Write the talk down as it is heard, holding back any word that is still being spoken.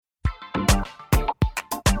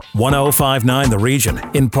1059 The Region,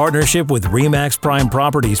 in partnership with RE/MAX Prime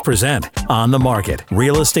Properties, present On the Market,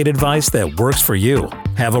 real estate advice that works for you.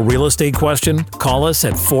 Have a real estate question? Call us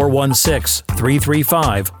at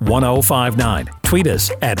 416-335-1059. Tweet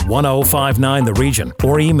us at 1059 The Region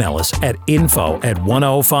or email us at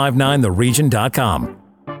info@1059theregion.com.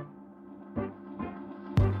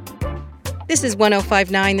 This is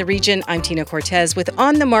 1059 The Region. I'm Tina Cortez with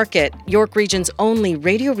On the Market, York Region's only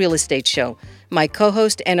radio real estate show. My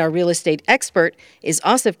co-host and our real estate expert is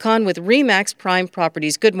Asif Khan with RE/MAX Prime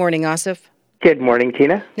Properties. Good morning, Asif. Good morning,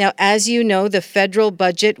 Tina. Now, as you know, the federal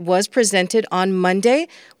budget was presented on Monday.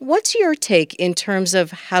 What's your take in terms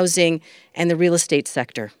of housing and the real estate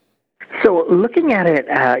sector? So looking at it,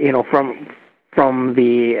 from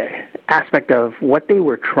the aspect of what they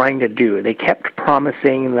were trying to do, they kept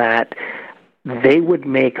promising that they would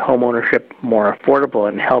make homeownership more affordable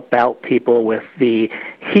and help out people with the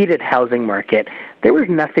heated housing market. There was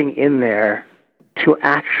nothing in there to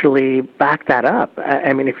actually back that up.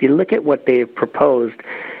 I mean, if you look at what they've proposed,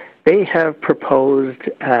 they have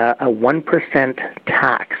proposed a 1%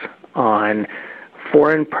 tax on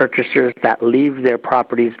foreign purchasers that leave their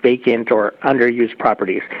properties vacant or underused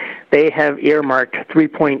properties. They have earmarked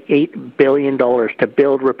 $3.8 billion to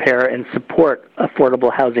build, repair, and support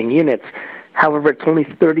affordable housing units. However, it's only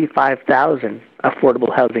 35,000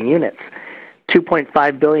 affordable housing units.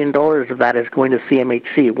 $2.5 billion of that is going to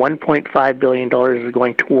CMHC. $1.5 billion is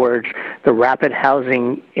going towards the Rapid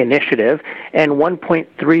Housing Initiative, and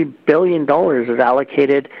 $1.3 billion is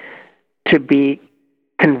allocated to be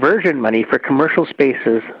conversion money for commercial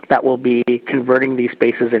spaces that will be converting these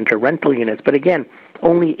spaces into rental units. But again,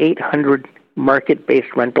 only 800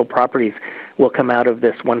 market-based rental properties will come out of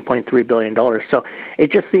this $1.3 billion. So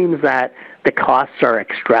it just seems that the costs are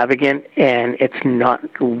extravagant and it's not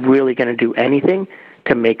really going to do anything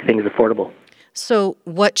to make things affordable. So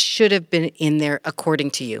what should have been in there according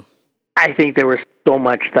to you? I think there was so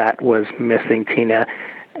much that was missing, Tina.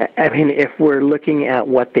 I mean, if we're looking at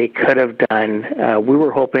what they could have done, we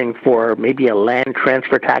were hoping for maybe a land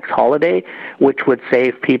transfer tax holiday, which would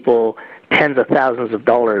save people tens of thousands of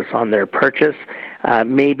dollars on their purchase.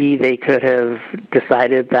 Maybe they could have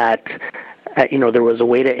decided that there was a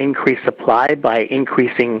way to increase supply by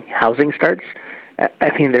increasing housing starts.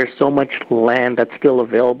 I mean, there's so much land that's still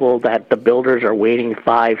available that the builders are waiting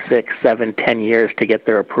 5, 6, 7, 10 years to get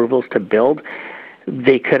their approvals to build.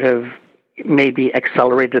 They could have maybe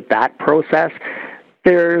accelerated that process.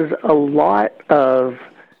 There's a lot of,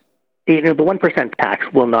 the 1% tax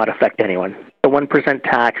will not affect anyone. The 1%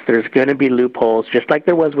 tax, there's going to be loopholes, just like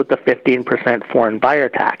there was with the 15% foreign buyer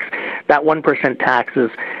tax. That 1% tax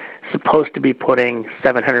is supposed to be putting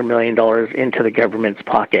 $700 million into the government's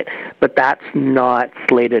pocket, but that's not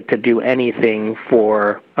slated to do anything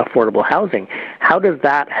for affordable housing. How does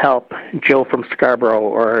that help Joe from Scarborough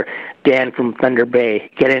or Dan from Thunder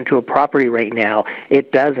Bay get into a property right now?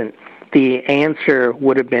 It doesn't. The answer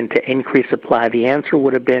would have been to increase supply. The answer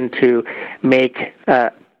would have been to make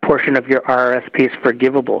a portion of your RRSPs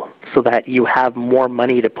forgivable so that you have more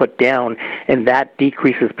money to put down, and that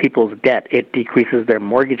decreases people's debt. It decreases their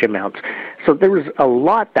mortgage amounts. So there was a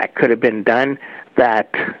lot that could have been done that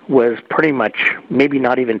was pretty much maybe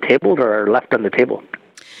not even tabled or left on the table.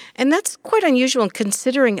 And that's quite unusual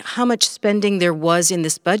considering how much spending there was in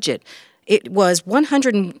this budget. It was more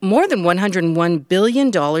than $101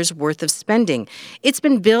 billion worth of spending. It's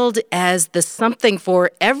been billed as the something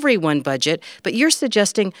for everyone budget, but you're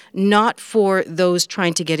suggesting not for those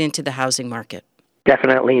trying to get into the housing market.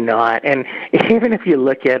 Definitely not. And even if you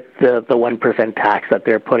look at the 1% tax that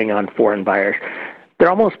they're putting on foreign buyers,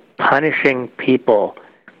 they're almost punishing people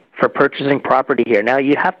for purchasing property here. Now,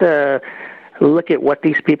 you have to look at what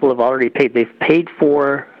these people have already paid. They've paid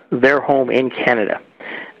for their home in Canada.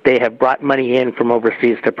 They have brought money in from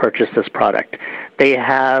overseas to purchase this product. They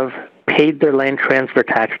have paid their land transfer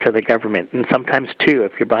tax to the government, and sometimes two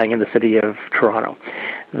if you're buying in the city of Toronto.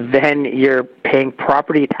 Then you're paying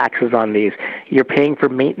property taxes on these. You're paying for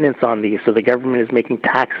maintenance on these, so the government is making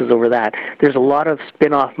taxes over that. There's a lot of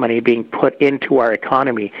spin-off money being put into our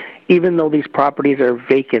economy. Even though these properties are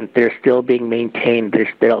vacant, they're still being maintained.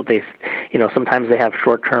 Sometimes they have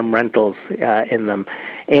short-term rentals in them.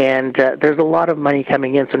 And there's a lot of money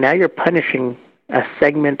coming in. So now you're punishing a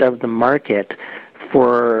segment of the market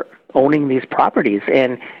for owning these properties.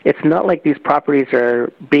 And it's not like these properties are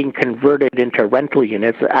being converted into rental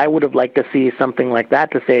units. I would have liked to see something like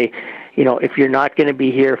that to say, if you're not going to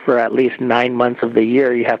be here for at least 9 months of the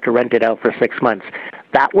year, you have to rent it out for 6 months.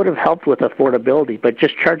 That would have helped with affordability. But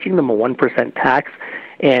just charging them a 1% tax,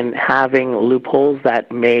 and having loopholes that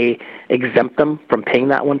may exempt them from paying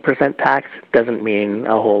that 1% tax doesn't mean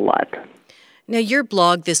a whole lot. Now, your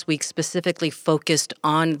blog this week specifically focused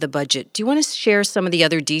on the budget. Do you want to share some of the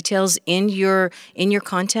other details in your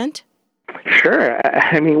content? Sure.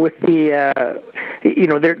 I mean, with the,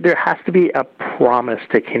 there has to be a promise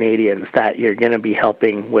to Canadians that you're going to be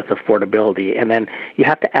helping with affordability, and then you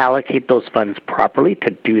have to allocate those funds properly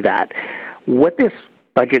to do that. What this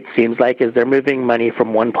budget seems like is they're moving money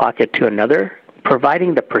from one pocket to another,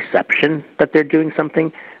 providing the perception that they're doing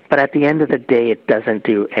something, but at the end of the day, it doesn't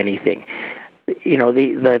do anything.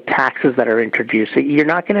 The taxes that are introduced, you're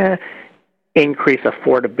not going to increase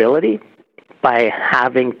affordability by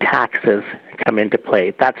having taxes come into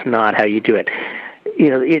play. That's not how you do it.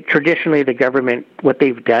 Traditionally, the government, what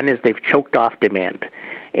they've done is they've choked off demand.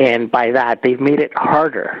 And by that, they've made it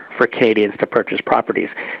harder for Canadians to purchase properties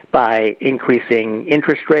by increasing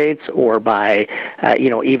interest rates or by,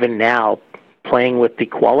 even now playing with the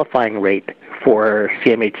qualifying rate for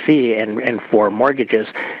CMHC and for mortgages.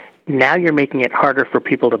 Now you're making it harder for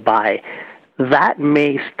people to buy. That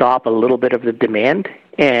may stop a little bit of the demand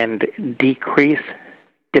and decrease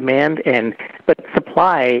demand, but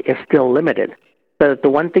supply is still limited. The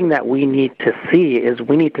one thing that we need to see is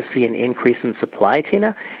we need to see an increase in supply,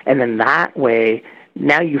 Tina, and then that way,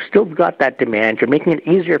 now you've still got that demand. You're making it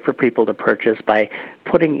easier for people to purchase by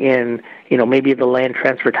putting in, maybe the land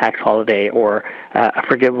transfer tax holiday or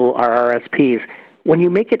forgivable RRSPs. When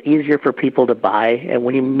you make it easier for people to buy and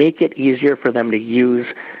when you make it easier for them to use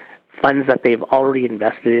funds that they've already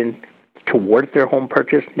invested in towards their home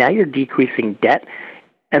purchase, now you're decreasing debt,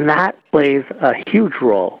 and that plays a huge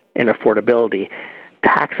role in affordability.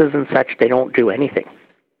 Taxes and such, they don't do anything.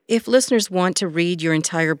 If listeners want to read your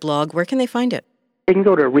entire blog, where can they find it? They can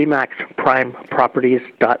go to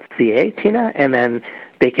remaxprimeproperties.ca, Tina, and then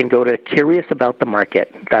they can go to Curious About the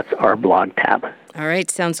Market. That's our blog tab. All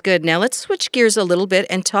right, sounds good. Now let's switch gears a little bit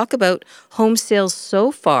and talk about home sales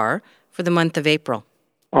so far for the month of April.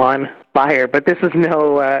 On fire, but this is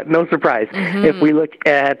no surprise. Mm-hmm. If we look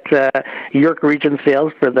at York Region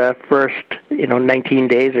sales for the first 19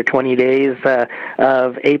 days or 20 days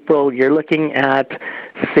of April, you're looking at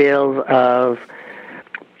sales of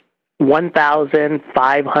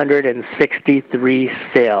 1,563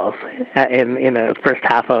 sales in the first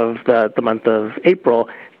half of the month of April,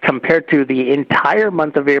 compared to the entire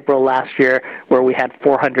month of April last year, where we had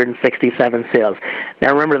 467 sales.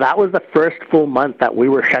 Now remember, that was the first full month that we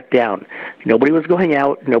were shut down. Nobody was going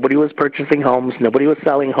out, nobody was purchasing homes, nobody was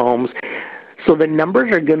selling homes. So the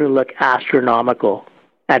numbers are going to look astronomical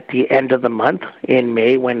at the end of the month in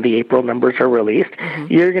May when the April numbers are released.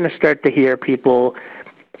 Mm-hmm. You're going to start to hear people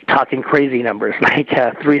talking crazy numbers like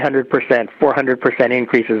 300%, 400%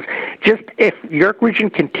 increases. Just if York Region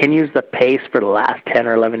continues the pace for the last 10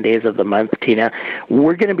 or 11 days of the month, Tina,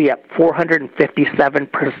 we're going to be up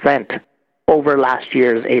 457% over last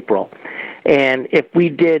year's April. And if we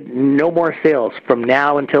did no more sales from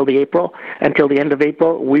now until the end of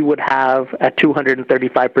April, we would have a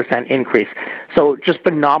 235% increase. So just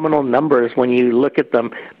phenomenal numbers when you look at them.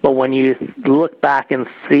 But when you look back and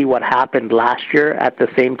see what happened last year at the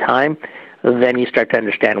same time, then you start to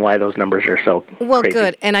understand why those numbers are so crazy.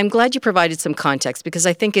 Good. And I'm glad you provided some context, because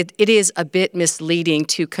I think it is a bit misleading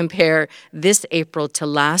to compare this April to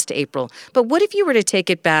last April. But what if you were to take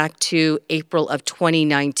it back to April of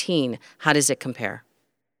 2019? How does it compare?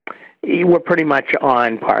 We're pretty much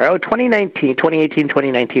on par. 2018,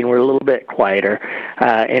 2019, we're a little bit quieter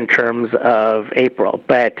in terms of April.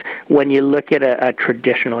 But when you look at a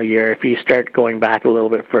traditional year, if you start going back a little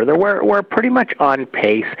bit further, we're pretty much on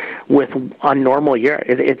pace with a normal year.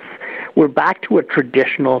 We're back to a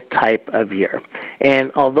traditional type of year.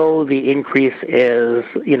 And although the increase is,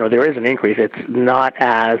 there is an increase, it's not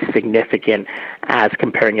as significant as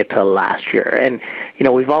comparing it to last year. And,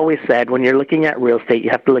 we've always said when you're looking at real estate, you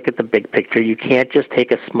have to look at the big picture. You can't just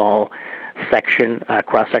take a small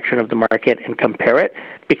cross-section of the market and compare it,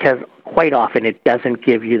 because quite often it doesn't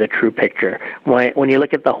give you the true picture. When you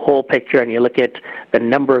look at the whole picture and you look at the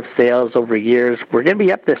number of sales over years, we're going to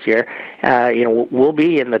be up this year. We'll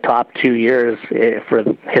be in the top 2 years for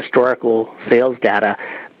historical sales data,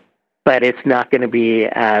 but it's not going to be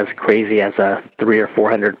as crazy as a 300 or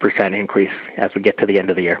 400% increase as we get to the end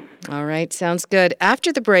of the year. All right, sounds good.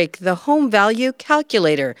 After the break, the Home Value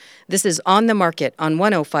Calculator. This is On the Market on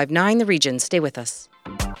 105.9 The Region. Stay with us.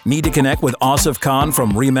 Need to connect with Asif Khan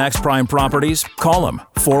from Remax Prime Properties? Call him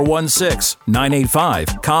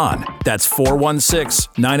 416-985-KHAN. That's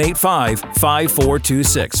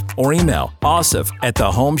 416-985-5426. Or email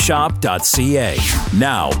asif@thehomeshop.ca.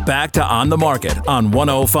 Now, back to On the Market on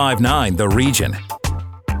 105.9 The Region.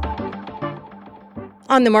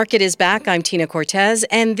 On the Market is back. I'm Tina Cortez,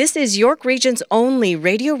 and this is York Region's only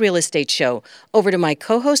radio real estate show. Over to my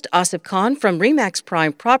co-host, Asif Khan from RE/MAX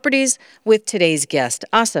Prime Properties with today's guest.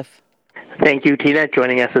 Asif. Thank you, Tina.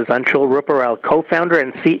 Joining us is Anshul Ruparell, co-founder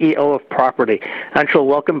and CEO of Property. Anshul,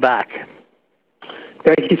 welcome back.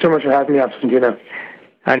 Thank you so much for having me, Asif and Tina.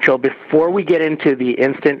 Anshul, before we get into the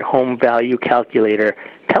instant home value calculator,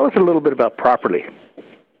 tell us a little bit about Property.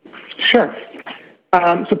 Sure.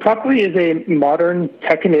 So Property is a modern,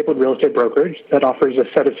 tech-enabled real estate brokerage that offers a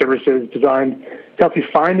set of services designed to help you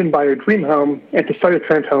find and buy your dream home and to sell your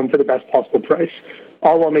current home for the best possible price,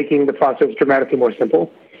 all while making the process dramatically more simple.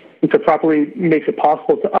 And so Property makes it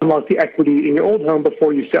possible to unlock the equity in your old home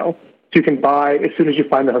before you sell. So you can buy as soon as you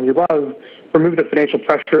find the home you love, remove the financial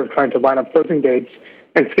pressure of trying to line up closing dates,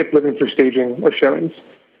 and skip living through staging or showings.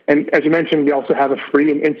 And as you mentioned, we also have a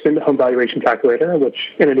free and instant home valuation calculator, which,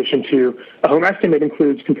 in addition to a home estimate,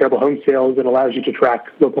 includes comparable home sales and allows you to track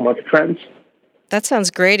local market trends. That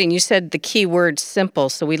sounds great. And you said the key word simple,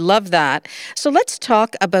 so we love that. So let's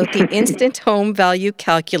talk about the instant home value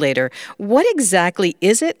calculator. What exactly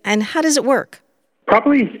is it and how does it work?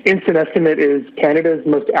 Property's Instant Estimate is Canada's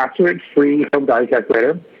most accurate free home value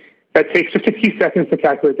calculator that takes just a few seconds to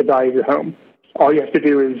calculate the value of your home. All you have to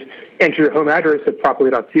do is enter your home address at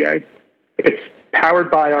properly.ca. It's powered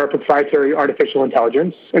by our proprietary artificial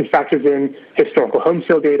intelligence and factors in historical home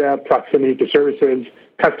sale data, proximity to services,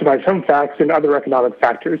 customized home facts, and other economic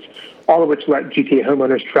factors, all of which let GTA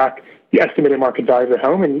homeowners track the estimated market value of their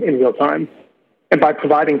home in real time. And by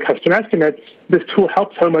providing custom estimates, this tool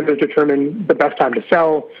helps homeowners determine the best time to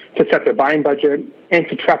sell, to set their buying budget, and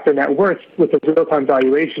to track their net worth with a real-time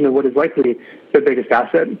valuation of what is likely their biggest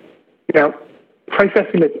asset. Now, price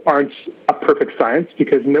estimates aren't a perfect science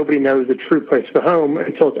because nobody knows the true price of the home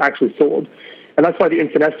until it's actually sold. And that's why the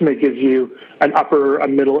Instant Estimate gives you an upper, a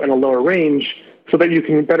middle, and a lower range so that you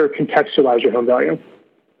can better contextualize your home value.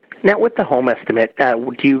 Now, with the home estimate,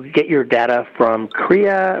 do you get your data from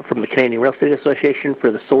CREA, from the Canadian Real Estate Association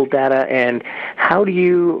for the sold data, and how do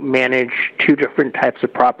you manage two different types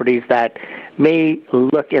of properties that may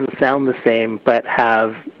look and sound the same but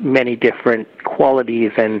have many different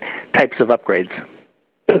qualities and types of upgrades?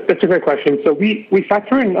 That's a great question. So we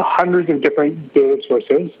factor in hundreds of different data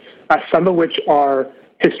sources, some of which are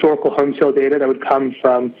historical home sale data that would come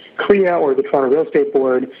from CREA or the Toronto Real Estate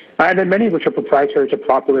Board, and then many of which are proprietary to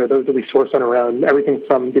Property, or those that we source on our own, everything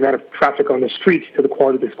from the amount of traffic on the streets to the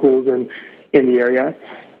quality of the schools in the area.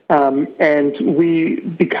 And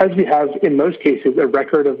because we have, in most cases, a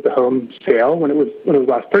record of the home sale when it was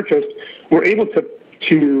last purchased, we're able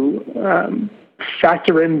to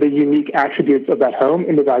factor in the unique attributes of that home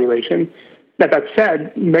in the valuation. That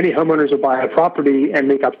said, many homeowners will buy a property and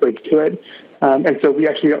make upgrades to it. And so we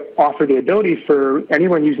actually offer the ability for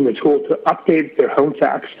anyone using the tool to update their home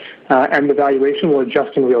facts, and the valuation will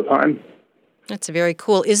adjust in real time. That's very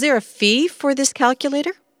cool. Is there a fee for this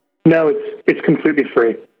calculator? No, it's completely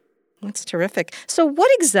free. That's terrific. So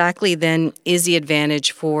what exactly then is the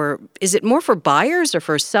advantage for, is it more for buyers or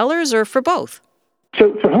for sellers or for both?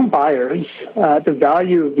 So for home buyers, the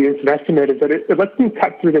value of the Instant Estimate is that it lets them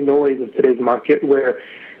cut through the noise of today's market where,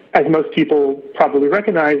 as most people probably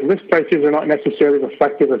recognize, list prices are not necessarily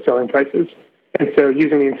reflective of selling prices. And so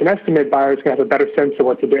using the Instant Estimate, buyers can have a better sense of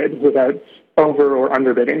what to bid without over or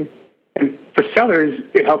underbidding. And for sellers,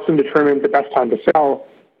 it helps them determine the best time to sell,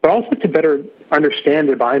 but also to better understand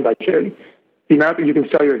their buying budget. The amount that you can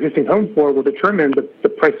sell your existing home for will determine the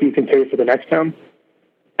price that you can pay for the next home.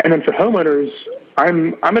 And then for homeowners,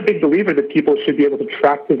 I'm a big believer that people should be able to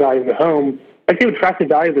track the value of the home like they would track the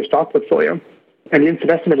value of their stock portfolio. And the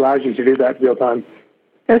Instant Estimate allows you to do that in real time.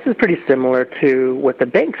 This is pretty similar to what the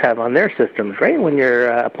banks have on their systems, right? When you're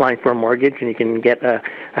applying for a mortgage and you can get a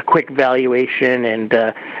quick valuation, and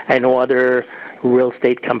I know other real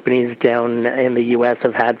estate companies down in the U.S.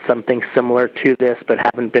 have had something similar to this but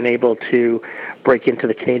haven't been able to break into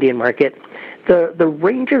the Canadian market. The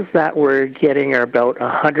ranges that we're getting are about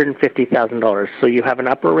 $150,000. So you have an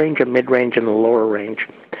upper range, a mid-range, and a lower range.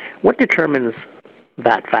 What determines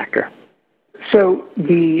that factor? So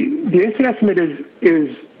the Instant Estimate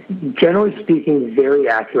is generally speaking very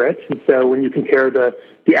accurate. And so when you compare the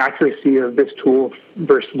accuracy of this tool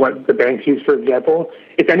versus what the banks use, for example,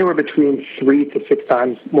 it's anywhere between 3 to 6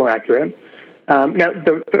 times more accurate. Now,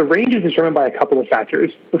 the range is determined by a couple of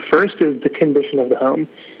factors. The first is the condition of the home.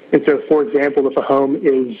 And so, for example, if a home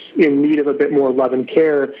is in need of a bit more love and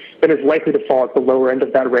care, then it's likely to fall at the lower end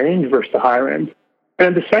of that range versus the higher end.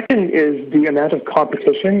 And the second is the amount of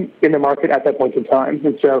competition in the market at that point in time.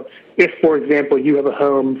 And so if, for example, you have a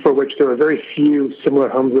home for which there are very few similar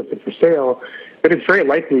homes listed for sale, then it's very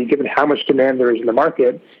likely, given how much demand there is in the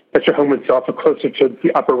market, that your home would sell for closer to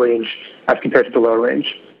the upper range as compared to the lower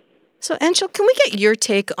range. So, Anshul, can we get your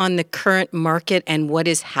take on the current market and what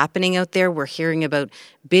is happening out there? We're hearing about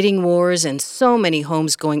bidding wars and so many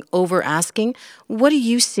homes going over asking. What are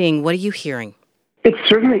you seeing? What are you hearing? It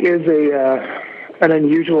certainly is an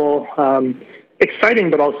unusual, exciting,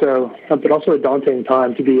 but also a daunting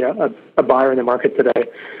time to be a buyer in the market today.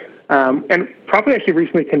 And Property actually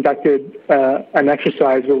recently conducted an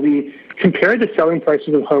exercise where we compared the selling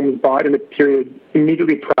prices of homes bought in the period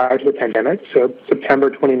immediately prior to the pandemic, so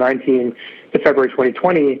September 2019 to February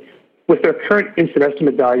 2020, with their current instant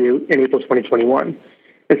estimate value in April 2021.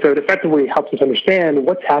 And so it effectively helps us understand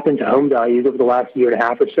what's happened to home values over the last year and a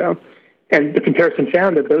half or so. And the comparison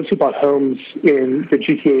found that those who bought homes in the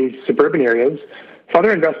GTA's suburban areas saw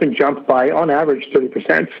their investment jump by, on average,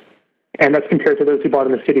 30%. And that's compared to those who bought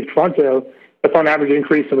in the city of Toronto, that's on average an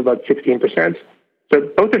increase of about 16%. So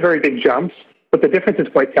both are very big jumps, but the difference is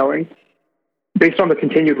quite telling. Based on the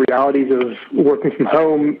continued realities of working from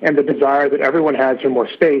home and the desire that everyone has for more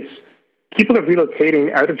space, people are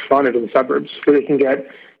relocating out of Toronto to the suburbs where they can get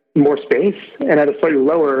more space and at a slightly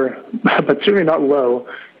lower, but certainly not low,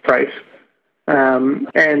 price.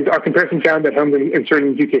 And our comparison found that homes in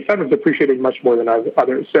certain UK suburbs appreciated much more than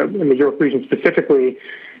others. So in the York region specifically,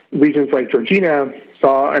 regions like Georgina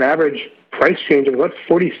saw an average price change of about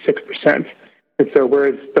 46%. And so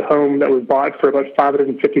whereas the home that was bought for about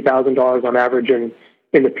 $550,000 on average in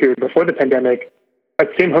the period before the pandemic, that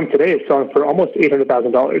same home today is selling for almost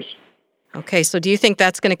 $800,000. Okay, so do you think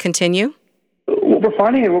that's going to continue? What we're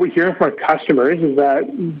finding and what we're hearing from our customers is that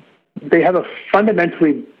they have a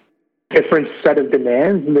fundamentally different set of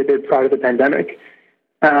demands than they did prior to the pandemic.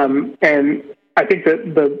 And I think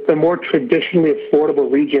that the more traditionally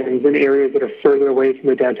affordable regions in areas that are further away from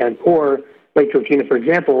the downtown core, like Georgina, for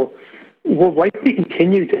example, will likely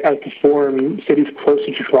continue to outperform cities closer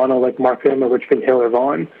to Toronto like Markham or Richmond Hill or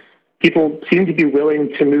Vaughan. People seem to be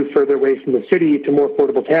willing to move further away from the city to more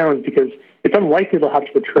affordable towns because it's unlikely they'll have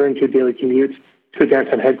to return to a daily commute to a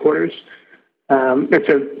downtown headquarters. And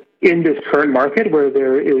so in this current market where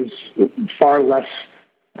there is far less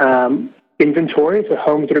inventory, so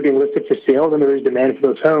homes that are being listed for sale than there is demand for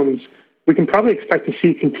those homes, we can probably expect to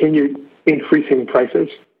see continued increasing prices.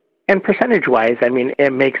 And percentage-wise, I mean,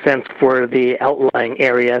 it makes sense for the outlying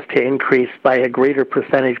areas to increase by a greater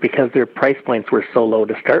percentage because their price points were so low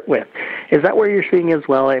to start with. Is that what you're seeing as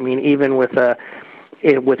well? I mean, even with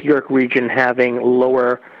York Region having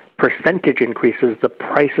lower percentage increases, the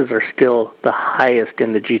prices are still the highest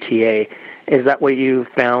in the GTA. Is that what you've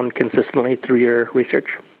found consistently through your research?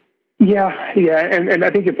 Yeah, and I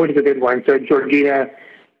think your point is a good one. So Georgina,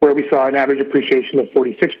 where we saw an average appreciation of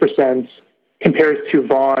 46%, compares to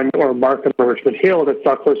Vaughan or Markham or Richmond Hill that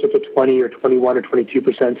saw closer to 20 or 21 or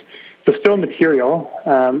 22%. So still material,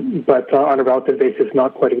 but on a relative basis,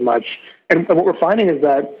 not quite as much. And what we're finding is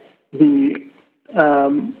that the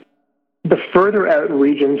further out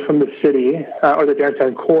regions from the city or the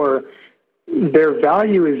downtown core, their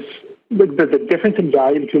value is, the difference in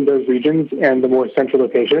value between those regions and the more central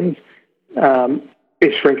locations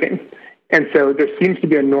is shrinking. And so there seems to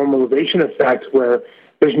be a normalization effect where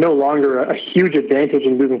there's no longer a huge advantage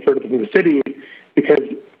in moving further from the city because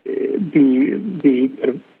the kind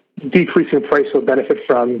of decreasing price we'll benefit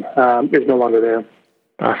from is no longer there.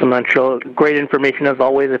 Awesome, Anshul. Great information as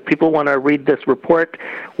always. If people want to read this report,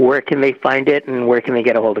 where can they find it and where can they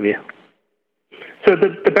get a hold of you? So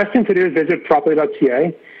the best thing to do is visit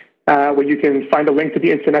properly.ca, where you can find a link to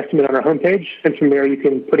the instant estimate on our homepage. And from there, you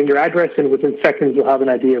can put in your address, and within seconds, you'll have an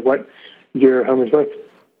idea of what your home is worth.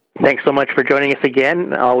 Thanks so much for joining us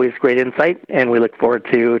again. Always great insight, and we look forward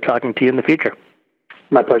to talking to you in the future.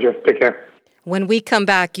 My pleasure. Take care. When we come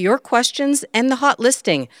back, your questions and the hot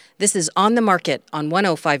listing. This is On the Market on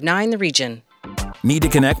 105.9 The Region. Need to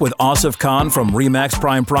connect with Asif Khan from RE/MAX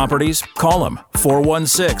Prime Properties? Call him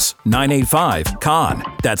 416-985-KHAN.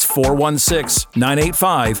 That's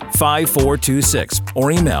 416-985-5426.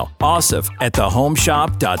 Or email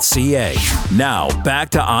asif@thehomeshop.ca. Now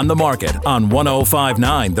back to On the Market on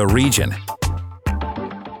 105.9 The Region.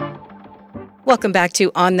 Welcome back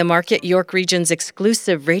to On the Market, York Region's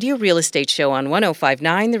exclusive radio real estate show on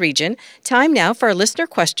 105.9 The Region. Time now for our listener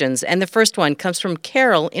questions, and the first one comes from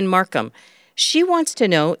Carol in Markham. She wants to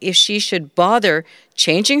know if she should bother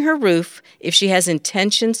changing her roof if she has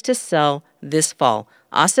intentions to sell this fall.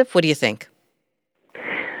 Asif, what do you think?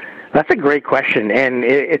 That's a great question, and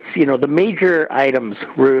it's, the major items,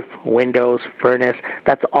 roof, windows, furnace,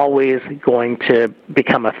 that's always going to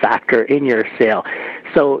become a factor in your sale.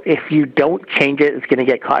 So if you don't change it, it's going to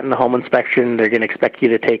get caught in the home inspection. They're going to expect you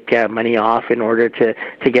to take money off in order to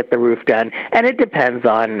get the roof done, and it depends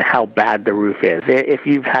on how bad the roof is. If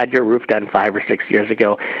you've had your roof done 5 or 6 years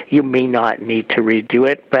ago, you may not need to redo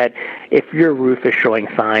it, but if your roof is showing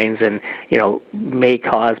signs and, may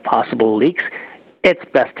cause possible leaks, it's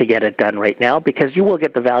best to get it done right now because you will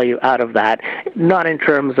get the value out of that, not in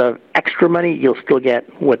terms of extra money. You'll still get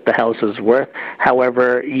what the house is worth.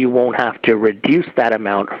 However, you won't have to reduce that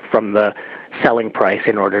amount from the selling price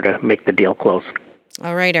in order to make the deal close.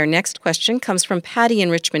 All right, our next question comes from Patty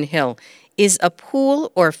in Richmond Hill. Is a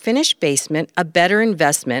pool or finished basement a better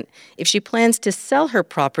investment if she plans to sell her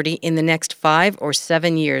property in the next 5 or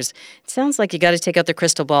 7 years? It sounds like you got to take out the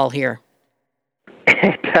crystal ball here.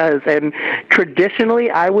 It does, and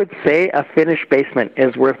traditionally I would say a finished basement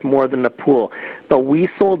is worth more than a pool, but we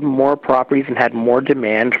sold more properties and had more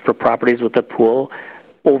demand for properties with a pool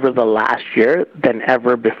over the last year than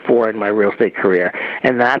ever before in my real estate career,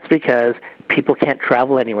 and that's because people can't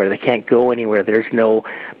travel anywhere, they can't go anywhere, there's no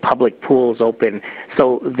public pools open,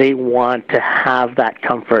 so they want to have that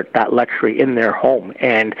comfort, that luxury in their home,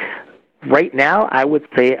 and right now, I would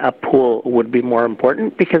say a pool would be more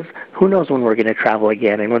important because who knows when we're going to travel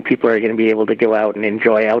again and when people are going to be able to go out and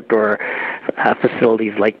enjoy outdoor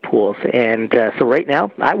facilities like pools. And so right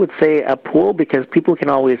now, I would say a pool because people can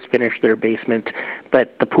always finish their basement,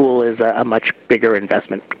 but the pool is a much bigger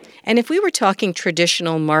investment. And if we were talking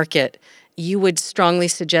traditional market, you would strongly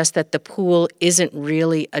suggest that the pool isn't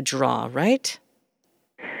really a draw, right?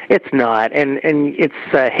 It's not, and it's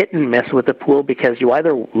hit and miss with the pool because you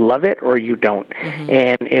either love it or you don't. Mm-hmm.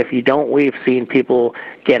 And if you don't, we've seen people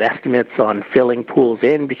get estimates on filling pools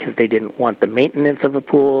in because they didn't want the maintenance of a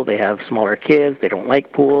pool. They have smaller kids. They don't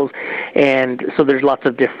like pools. And so there's lots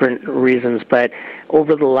of different reasons. But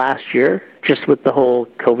over the last year, just with the whole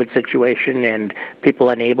COVID situation and people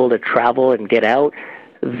unable to travel and get out,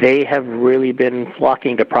 they have really been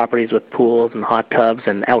flocking to properties with pools and hot tubs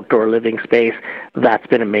and outdoor living space. That's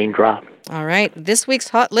been a main draw. All right. This week's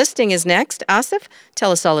hot listing is next. Asif,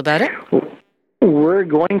 tell us all about it. We're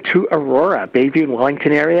going to Aurora, Bayview and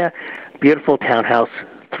Wellington area. Beautiful townhouse,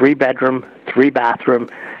 3-bedroom, 3-bathroom.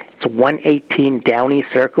 It's 118 Downey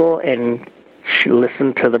Circle, and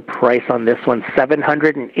listen to the price on this one,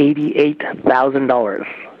 $788,000.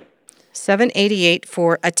 $788,000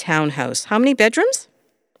 for a townhouse. How many bedrooms?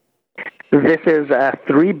 This is a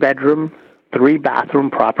 3-bedroom,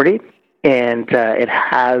 3-bathroom property, and it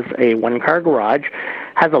has a 1-car garage,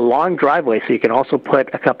 has a long driveway, so you can also put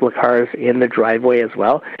a couple of cars in the driveway as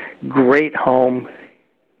well. Great home,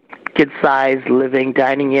 good-sized living,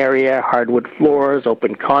 dining area, hardwood floors,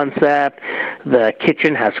 open concept. The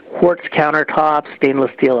kitchen has quartz countertops,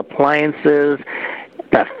 stainless steel appliances.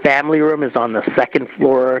 The family room is on the 2nd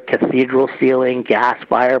floor, cathedral ceiling, gas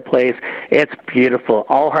fireplace. It's beautiful.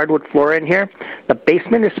 All hardwood floor in here. The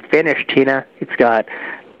basement is finished, Tina. It's got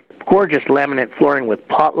gorgeous laminate flooring with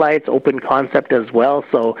pot lights, open concept as well.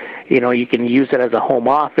 So, you can use it as a home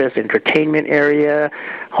office, entertainment area,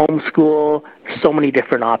 homeschool, so many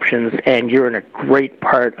different options. And you're in a great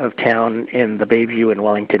part of town in the Bayview and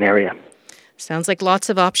Wellington area. Sounds like lots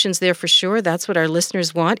of options there for sure. That's what our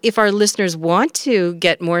listeners want. If our listeners want to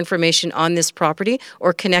get more information on this property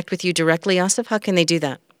or connect with you directly, Asif, how can they do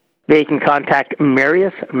that? They can contact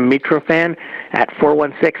Marius Mitrofan at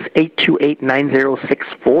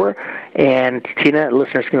 416-828-9064. And Tina,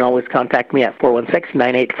 listeners can always contact me at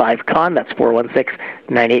 416-985-CON. That's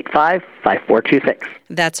 416-985-5426.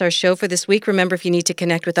 That's our show for this week. Remember, if you need to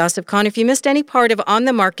connect with Asif Khan, if you missed any part of On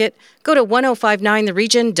the Market, go to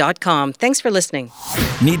 1059theregion.com. Thanks for listening.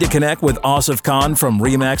 Need to connect with Asif Khan from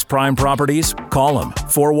RE/MAX Prime Properties? Call him,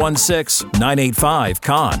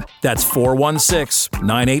 416-985-CON. That's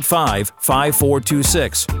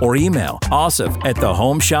 416-985-5426. Or email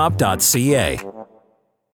asif@thehomeshop.ca.